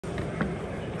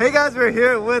Hey guys, we're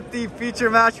here with the feature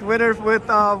match winner with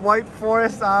White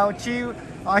Forest,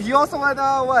 Chi. He also went,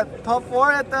 what, top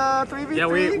 4 at the 3v3? Yeah,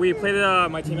 we played,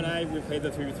 my team and I, we played the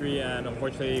 3v3, and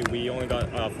unfortunately we only got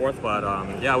 4th, but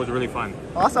yeah, it was really fun.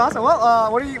 Awesome.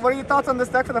 Well, what are your thoughts on this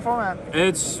deck for the format?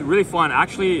 It's really fun.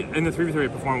 Actually, in the 3v3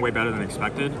 it performed way better than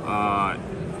expected.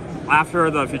 After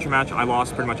the feature match, I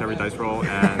lost pretty much every dice roll,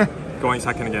 and going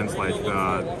second against like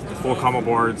the full combo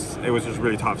boards, it was just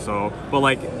really tough. So, but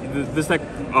like this deck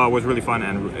was really fun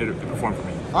and it performed for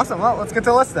me. Awesome. Well, let's get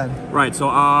to the list then. Right. So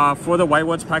for the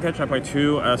Whitewoods package, I played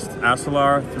 2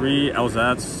 Astelar, 3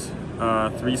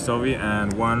 LZs, 3 Sylvie,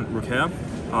 and 1 Rukia,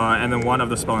 and then 1 of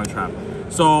the Spell and Trap.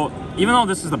 So even though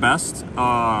this is the best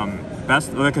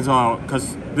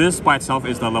because this by itself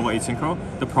is the level 8 synchro,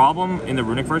 the problem in the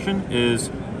Runick version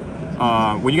is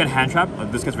when you get hand trap,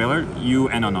 this gets Valor, you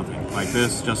end on nothing. Like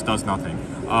this just does nothing.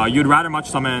 You'd rather much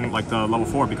summon like the level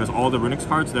 4 because all the Runick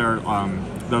cards, they're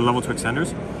the level 2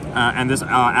 extenders, and this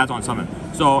adds on summon.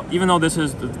 So even though this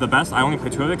is the best, I only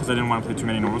played 2 of it because I didn't want to play too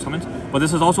many normal summons. But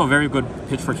this is also a very good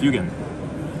pitch for Hugin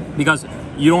because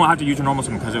you don't have to use your normal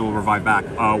summon because it will revive back.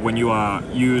 When you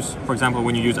use, for example,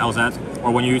 when you use LZ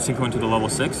or when you use Synchro into the level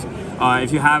 6,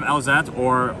 if you have LZ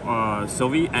or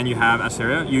Sylvie and you have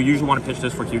Asteria, you usually want to pitch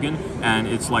this for Hugin, and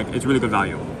it's really good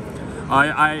value.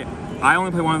 I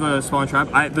only play 1 of the Spell and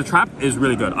Trap. The Trap is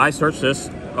really good. I search this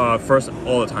first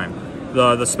all the time.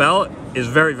 The spell is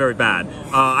very, very bad.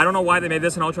 I don't know why they made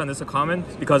this an ultra and this a common,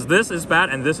 because this is bad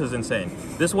and this is insane.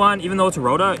 This one, even though it's a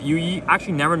Rhoda, you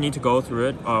actually never need to go through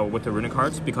it with the Runick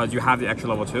cards because you have the extra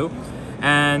level 2.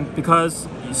 And because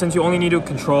since you only need to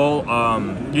control,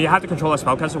 you have to control a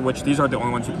spellcaster, which these are the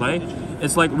only ones you play,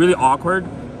 it's like really awkward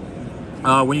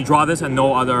when you draw this and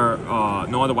no other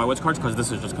Whitewoods cards, because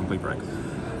this is just complete brick.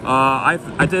 I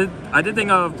did think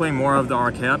of playing more of the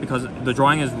Archaea because the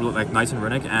drawing is really, like, nice and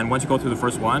Runick, and once you go through the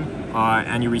first one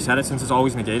and you reset it, since it's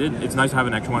always negated, it's nice to have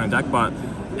an extra one in deck, but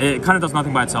it kind of does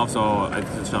nothing by itself, so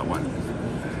it's not one.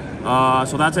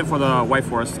 So that's it for the White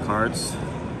Forest cards.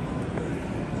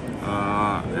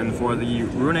 And for the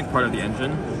Runick part of the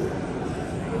engine,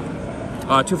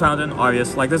 2 Fountain,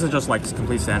 obvious. Like this is just like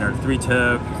complete standard. 3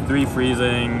 tip, 3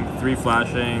 freezing, 3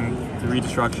 flashing, 3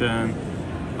 destruction,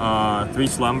 3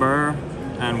 slumber,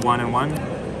 and 1 and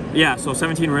 1. Yeah, so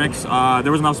 17 Runicks.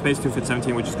 There was enough space to fit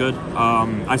 17, which is good.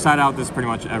 I sat out this pretty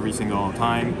much every single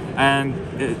time, and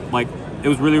it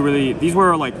was really, these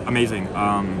were like amazing.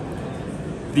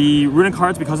 The Runick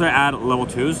cards, because they add level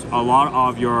 2s, a lot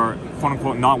of your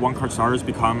quote-unquote not 1-card starters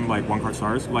become like 1-card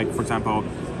stars. Like for example,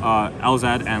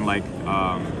 LZ and like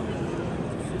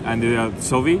and the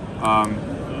Sylvie.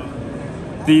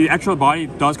 The extra body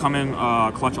does come in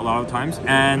clutch a lot of times,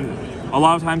 and a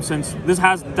lot of times since this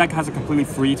deck has a completely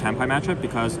free Tenpai matchup,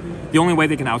 because the only way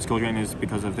they can out skill drain is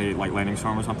because if they like Lightning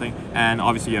Storm or something, and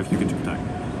obviously you have Hugin to protect.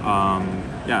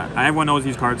 Yeah, everyone knows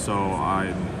these cards, so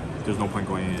there's no point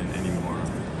going in anymore.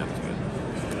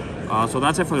 So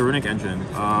that's it for the Runick engine.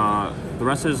 The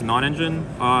rest is non-engine.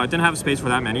 Didn't have space for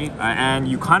that many, and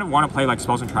you kind of want to play like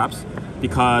spells and traps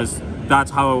because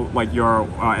that's how like your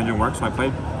engine works. So I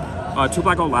played 2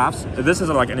 Black Gold Laughs. This is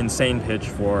like an insane pitch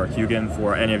for Hugin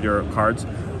for any of your cards.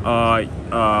 It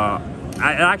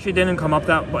actually didn't come up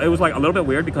that, but it was like a little bit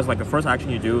weird because like the first action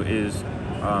you do is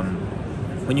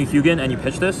when you Hugin and you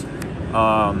pitch this,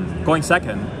 going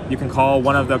second, you can call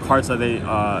one of the cards that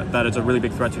that is a really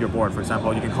big threat to your board. For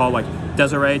example, you can call like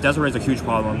Desiree. Desiree is a huge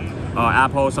problem.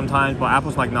 Apple sometimes, but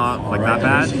Apple's like not like that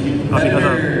bad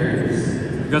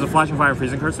because of Flashing Fire and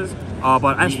Freezing Curses.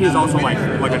 But SP is also like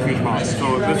a huge problem.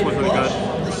 So this was really good.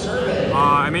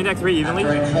 I made deck 3 evenly.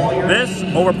 This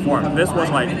overperformed. This was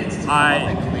like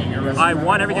I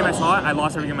won every game I saw it. I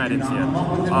lost every game I didn't see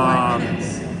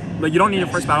it. But you don't need your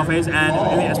first battle phase,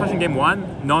 and especially in game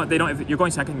 1, no, they don't. If you're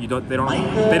going second, they don't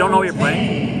know what you're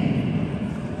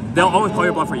playing. They'll always call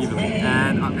your bluff for evenly,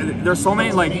 and there's so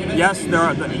many like yes, there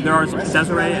are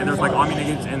Desiree and there's like Omni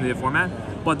Negatives in the format,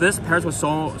 but this pairs with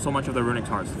so much of the Runick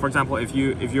cards. For example, if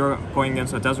you're going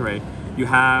against a Desiree, you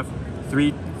have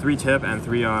 3 tip and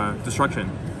 3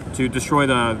 destruction to destroy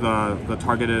the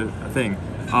targeted thing,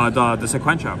 the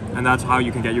sequentia, and that's how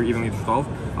you can get your evenly 12.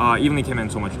 Evenly came in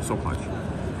so clutch.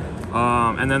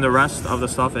 And then the rest of the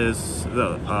stuff is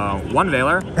the 1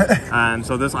 Valor, and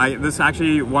so this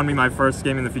actually won me my first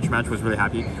game in the feature match. Was really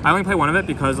happy. I only play 1 of it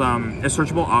because it's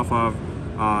searchable off of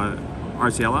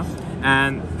Arciela,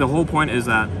 and the whole point is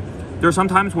that there are some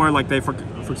times where like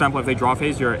for example, if they draw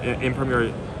phase your imperm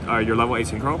your level 8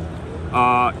 synchro,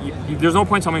 there's no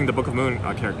point summoning the Book of Moon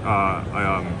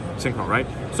synchro, right?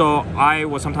 So I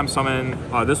will sometimes summon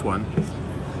this one,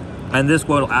 and this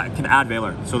can add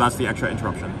Valor, so that's the extra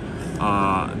interruption.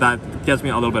 that gets me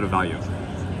a little bit of value.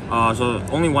 So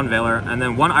only one Veiler and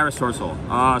then one Iris Dorsal.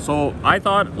 So I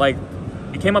thought like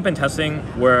it came up in testing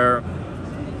where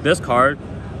this card,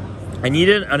 I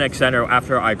needed an extender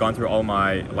after I gone through all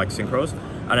my like synchros,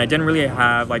 and I didn't really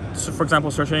have like, so for example,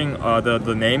 searching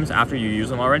the names after you use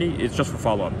them already, it's just for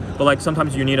follow-up. But like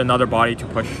sometimes you need another body to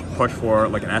push for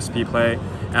like an SP play.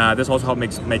 This also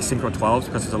helps make synchro 12s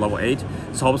because it's a level 8.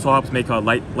 This also helps make a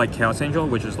light Chaos Angel,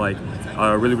 which is like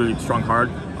a really strong card.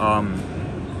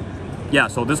 Yeah,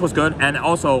 so this was good, and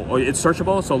also it's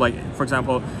searchable. So like for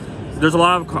example, there's a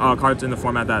lot of cards in the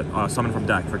format that summon from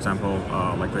deck. For example,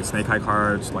 like the Snake Eye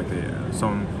cards, like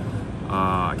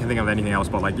I can't think of anything else,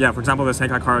 but like yeah, for example, the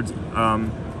Snake Eye cards.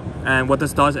 And what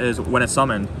this does is when it's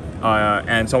summoned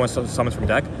and someone summons from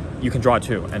deck, you can draw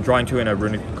 2, and drawing 2 in a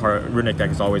Runick deck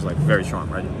is always like very strong,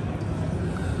 right?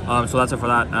 So that's it for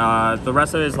that. The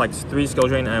rest of it is like 3 skill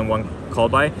drain and 1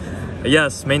 called by.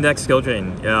 Yes, main deck skill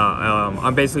drain. Yeah,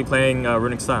 I'm basically playing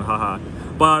Runick Stun, haha.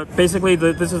 But basically,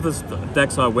 this is this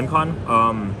deck's win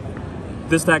con.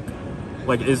 This deck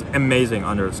like is amazing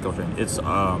under skill drain. It's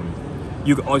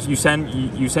you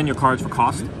send your cards for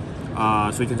cost.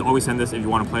 So you can always send this if you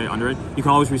want to play under it. You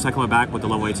can always recycle it back with the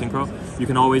level 8 synchro. You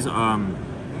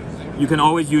can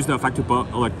always use the effect to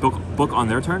book on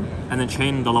their turn, and then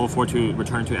chain the level 4 to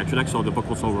return to extra deck, so the book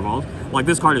will still revolve. Like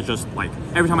this card is just like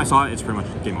every time I saw it, it's pretty much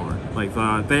game over.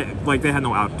 Like they had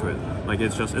no out to it. Like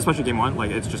it's just, especially game 1,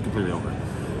 like it's just completely over.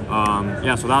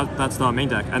 Yeah, so that's the main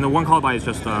deck, and the 1 call by is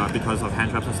just because of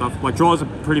hand traps and stuff. Like draw is a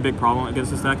pretty big problem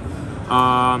against this deck.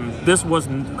 This was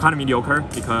kind of mediocre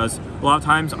because a lot of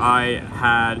times I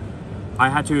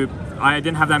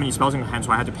didn't have that many spells in hand,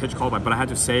 so I had to pitch call by, but I had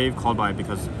to save call by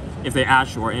because if they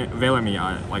Ash or Veiler me,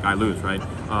 I lose, right?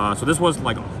 So this was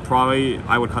like probably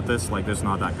I would cut this. Like this is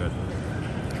not that good.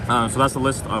 So that's the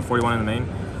list of 41 in the main.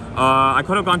 I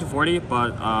could have gone to 40,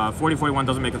 but 40-41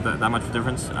 doesn't make that much of a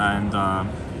difference, and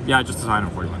yeah, I just decided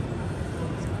on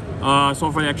 41.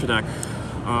 So for the extra deck.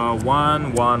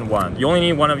 1. You only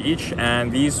need 1 of each,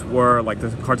 and these were like the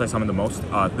cards I summoned the most.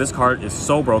 This card is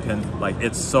so broken, like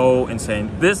it's so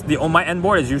insane. On my end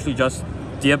board is usually just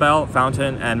Diabell,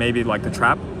 Fountain, and maybe like the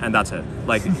Trap, and that's it.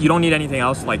 Like you don't need anything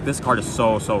else. Like this card is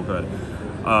so good.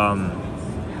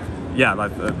 Yeah,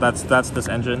 like that's this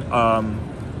engine.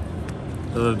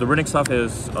 The Runick stuff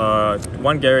is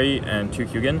 1 Gary and 2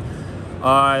 Hugin.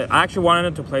 I actually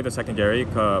wanted to play the second Gary,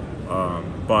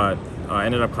 but I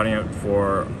ended up cutting it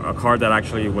for a card that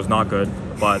actually was not good,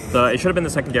 but it should have been the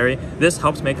second Gary. This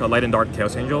helps make a Light and Dark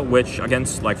Chaos Angel, which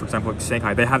against, like for example, Snake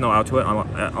Eye, they have no out to it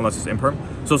unless it's imperm.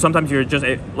 So sometimes you're just,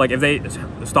 like if they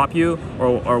stop you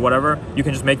or whatever, you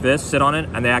can just make this, sit on it,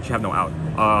 and they actually have no out.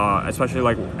 Especially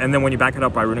like, and then when you back it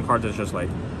up by Runick cards, it's just like,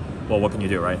 well, what can you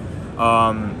do, right?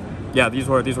 Yeah, these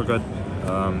were good.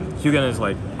 Hugin is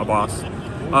like a boss.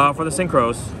 For the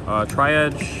synchros,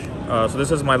 Tri-Edge. So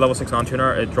this is my level 6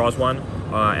 non-tuner. It draws 1,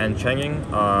 and Changing,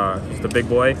 he's the big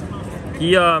boy.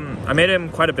 I made him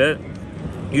quite a bit.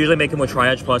 Usually make him with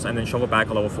Tri-Edge plus and then shuffle back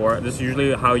a level 4. This is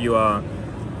usually how you,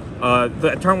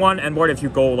 the turn 1 end board, if you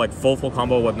go like full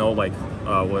combo with no like,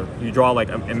 you draw like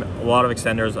a lot of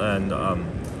extenders, and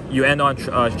you end on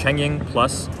Changing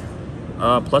plus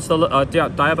the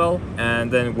Diabell, and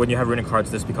then when you have Runick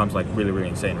cards, this becomes like really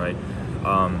insane, right?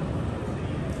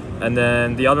 And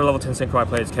then the other level 10 synchro I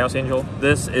played is Chaos Angel.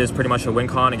 This is pretty much a win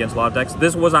con against a lot of decks.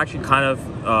 This was actually kind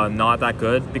of not that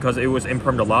good because it was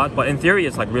impermed a lot, but in theory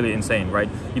it's like really insane, right?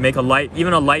 You make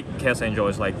even a light Chaos Angel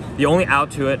is like, the only out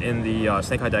to it in the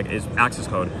Snake Eye deck is Access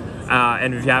Code.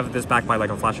 And if you have this backed by like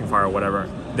a Flashing Fire or whatever,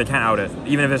 they can't out it,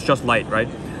 even if it's just light, right?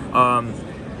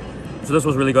 So this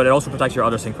was really good. It also protects your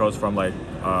other synchros from like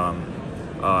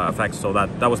effects, so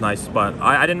that was nice. But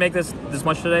I didn't make this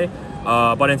much today,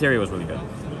 but in theory it was really good.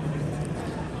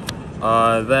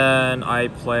 Then I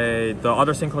played the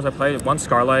other synchros I played. 1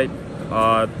 Scarlight.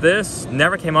 This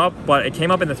never came up, but it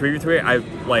came up in the 3v3.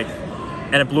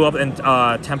 And it blew up in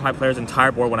Tenpai player's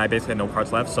entire board when I basically had no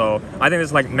cards left. So I think this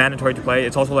is like mandatory to play.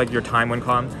 It's also like your time win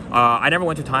con. I never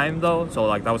went to time though, so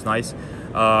like that was nice.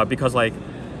 Because like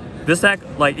this deck,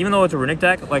 like even though it's a Runick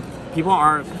deck, like people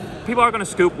are gonna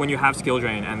scoop when you have skill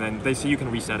drain, and then they see you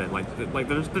can reset it. Like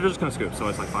they're just gonna scoop, so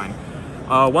it's like fine.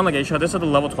 1 Legatia. This is the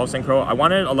level 12 synchro. I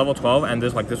wanted a level 12, and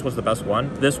this was the best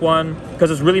one. This one, because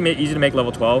it's really easy to make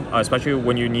level 12, especially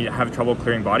when you have trouble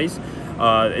clearing bodies.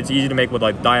 It's easy to make with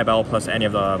like Diabell plus any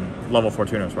of the level 4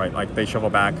 tuners, right? Like they shuffle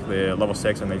back the level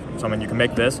 6 and they summon. You can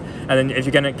make this, and then if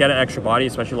you get an extra body,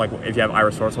 especially like if you have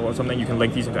Iris Dorsal or something, you can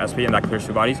link these into SP, and that clears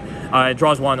 2 bodies. It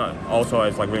draws 1 also.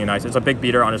 Is like really nice. It's a big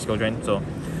beater on a skill drain. So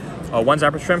 1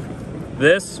 Zapper Shrimp.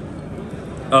 This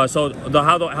So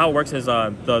how it works is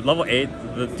the level 8,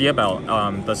 the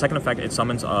Diabell, the second effect, it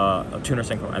summons a tuner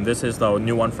synchro, and this is the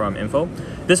new one from Info.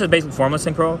 This is basically formless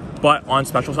synchro, but on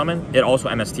special summon it also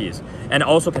MSTs, and it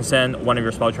also can send one of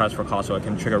your spell traps for cost, so it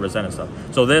can trigger resent and stuff.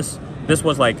 So this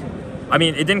was like, I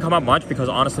mean, it didn't come up much because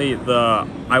honestly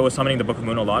I was summoning the Book of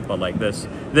Moon a lot, but like this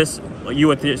you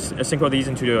would synchro these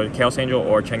into your Chaos Angel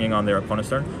or Chenging on their opponent's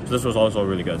turn. So this was also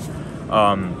really good.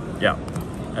 Yeah.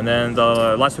 And then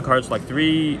the last 2 cards, like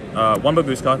 3, 1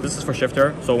 Babushka. This is for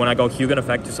Shifter. So when I go Hyugan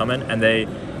effect to summon and they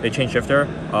change Shifter,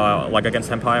 like against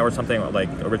Senpai or something, like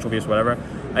a Ritual Beast, whatever.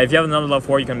 If you have another level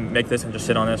 4, you can make this and just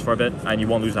sit on this for a bit, and you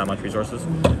won't lose that much resources.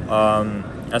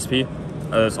 SP,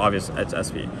 it's obvious, it's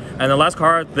SP. And the last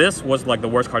card, this was like the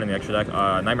worst card in the extra deck,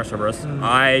 Nightmare Cerberus.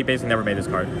 I basically never made this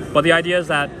card. But the idea is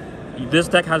that this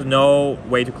deck has no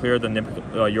way to clear the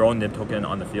your own Nib token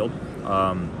on the field.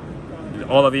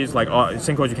 All of these, like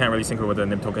synchros, you can't really synchro with a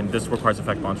Nib token. This requires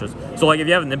effect monsters. So like if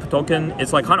you have a Nib token,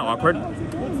 it's like kind of awkward.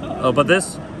 But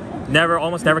this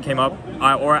almost never came up,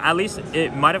 or at least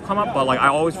it might have come up, but like I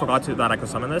always forgot that I could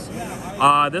summon this.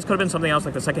 This could have been something else,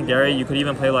 like the second Gary. You could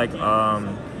even play like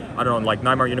I don't know, like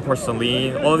Nightmare Unicorn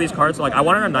Celine. All of these cards. Like I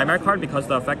wanted a Nightmare card because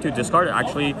the effect to discard,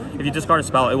 actually, if you discard a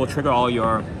spell, it will trigger all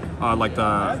your like the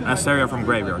Asteria from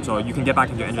graveyard. So you can get back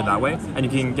into your engine that way, and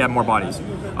you can get more bodies.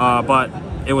 But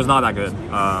it was not that good.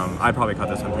 I'd probably cut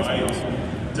this in 3 seconds.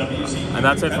 And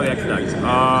that's it for the extra deck.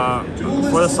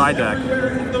 For the side deck,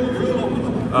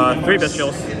 3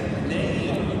 Bestials.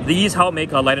 These help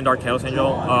make a Light and Dark Chaos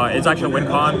Angel. It's actually a win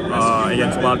con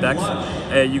against a lot of decks.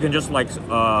 You can just like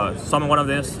summon one of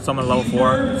this, summon a level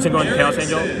 4, synchro into Chaos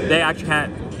Angel. They actually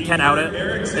can't out it.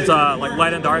 It's like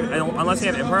Light and Dark, unless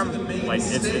you have Imperm, like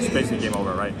it's basically game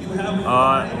over, right?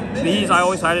 These I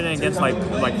always sided against like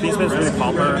these bits really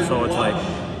popular, so it's like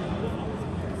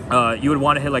you would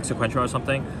want to hit like Sequential or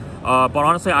something. But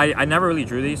honestly, I never really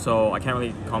drew these, so I can't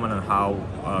really comment on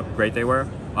how great they were.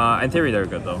 In theory, they're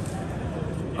good though.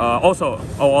 Also,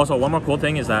 one more cool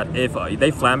thing is that if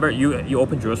they Flambert, you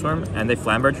open Jerusalem and they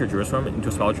Flambert your Jerusalem into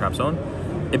a spell trap zone,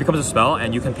 it becomes a spell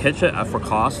and you can pitch it for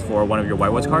cost for one of your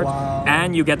White Woods cards,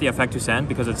 and you get the effect to send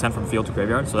because it's sent from field to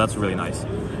graveyard, so that's really nice.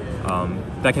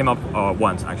 That came up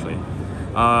once actually.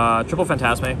 Triple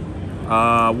Phantasme.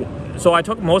 So I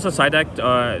took most of the side deck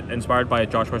inspired by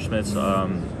Joshua Schmidt's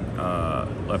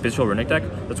Bestial Runick deck.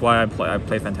 That's why I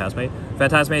play Phantasme.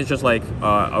 Phantasme is just like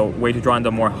a way to draw in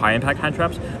the more high impact hand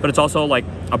traps, but it's also like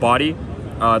a body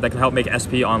that can help make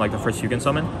SP on like the first Hyugan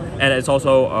summon, and it's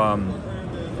also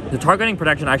the targeting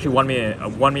protection actually won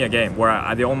me a game where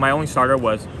my only starter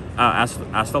was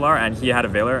Astalar, and he had a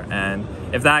Veiler, and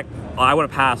if that I would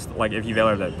have passed like if he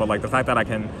Veilered it, but like the fact that I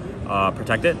can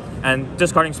protect it, and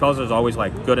discarding spells is always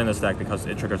like good in this deck because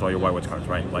it triggers all your White Woods cards,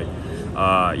 right? Like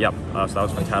yep, so that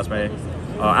was Phantasme.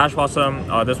 Ash Blossom,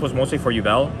 this was mostly for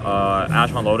Yubel,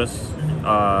 Ash on Lotus,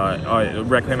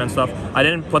 Requiem and stuff. I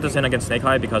didn't put this in against Snake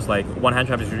Eye because like one hand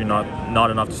trap is usually not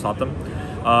enough to stop them.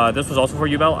 This was also for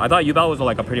Yubel. I thought Yubel was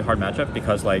like a pretty hard matchup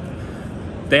because like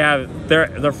they have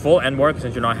their full end work,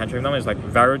 since you're not hand trapping them, is like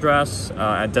Varadras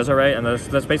and Desiree, and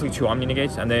that's basically 2 Omni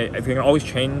negates, and if you can always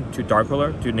chain to Dark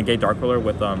Ruler to negate Dark Ruler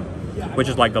with which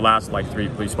is like the last like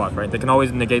 3 spots, right? They can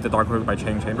always negate the Dark Ruler by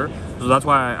chaining Chamber, so that's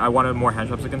why I wanted more hand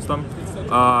traps against them.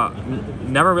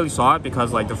 Never really saw it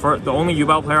because like the only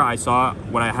Yubel player I saw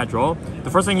when I had Droll, the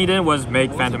first thing he did was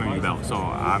make Phantom and Yubel, so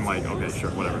I'm like, okay,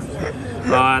 sure, whatever.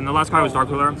 And the last card was Dark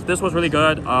Ruler. This was really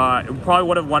good. It probably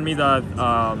would have won me the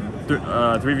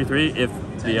 3v3 if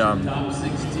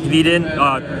he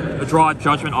didn't draw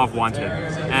Judgment off Wanted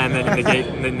and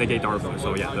then negate Dark Ruler.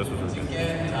 So yeah, this was really good.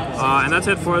 And that's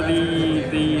it for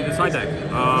the side deck.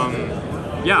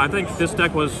 Yeah, I think this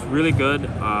deck was really good.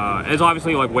 It's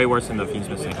obviously like way worse than the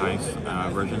Fiendsmith Snake Eyes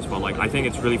versions, but like I think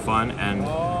it's really fun and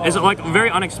it's like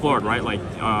very unexplored, right? Like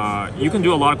you can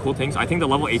do a lot of cool things. I think the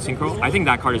level 8 synchro, I think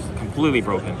that card is completely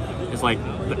broken. It's like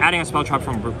adding a spell trap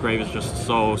from Grave is just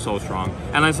so strong,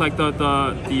 and it's like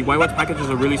the White Woods package is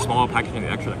a really small package in the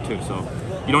extra deck too, so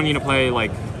you don't need to play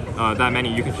like that many.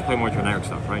 You can just play more generic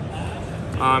stuff, right?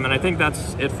 And I think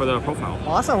that's it for the profile.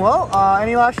 Awesome. Well,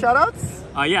 any last shoutouts?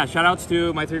 Yeah, shoutouts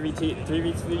to my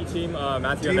 3v3 team,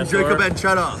 Matthew Team Jacob and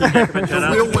Cheddar. The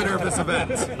real winner of this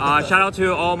event. Shout out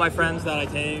to all my friends that I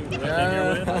came here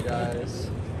with. Hi guys.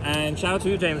 And shout out to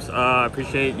you, James.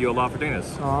 Appreciate you a lot for doing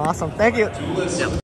this. Awesome. Thank you. Yep.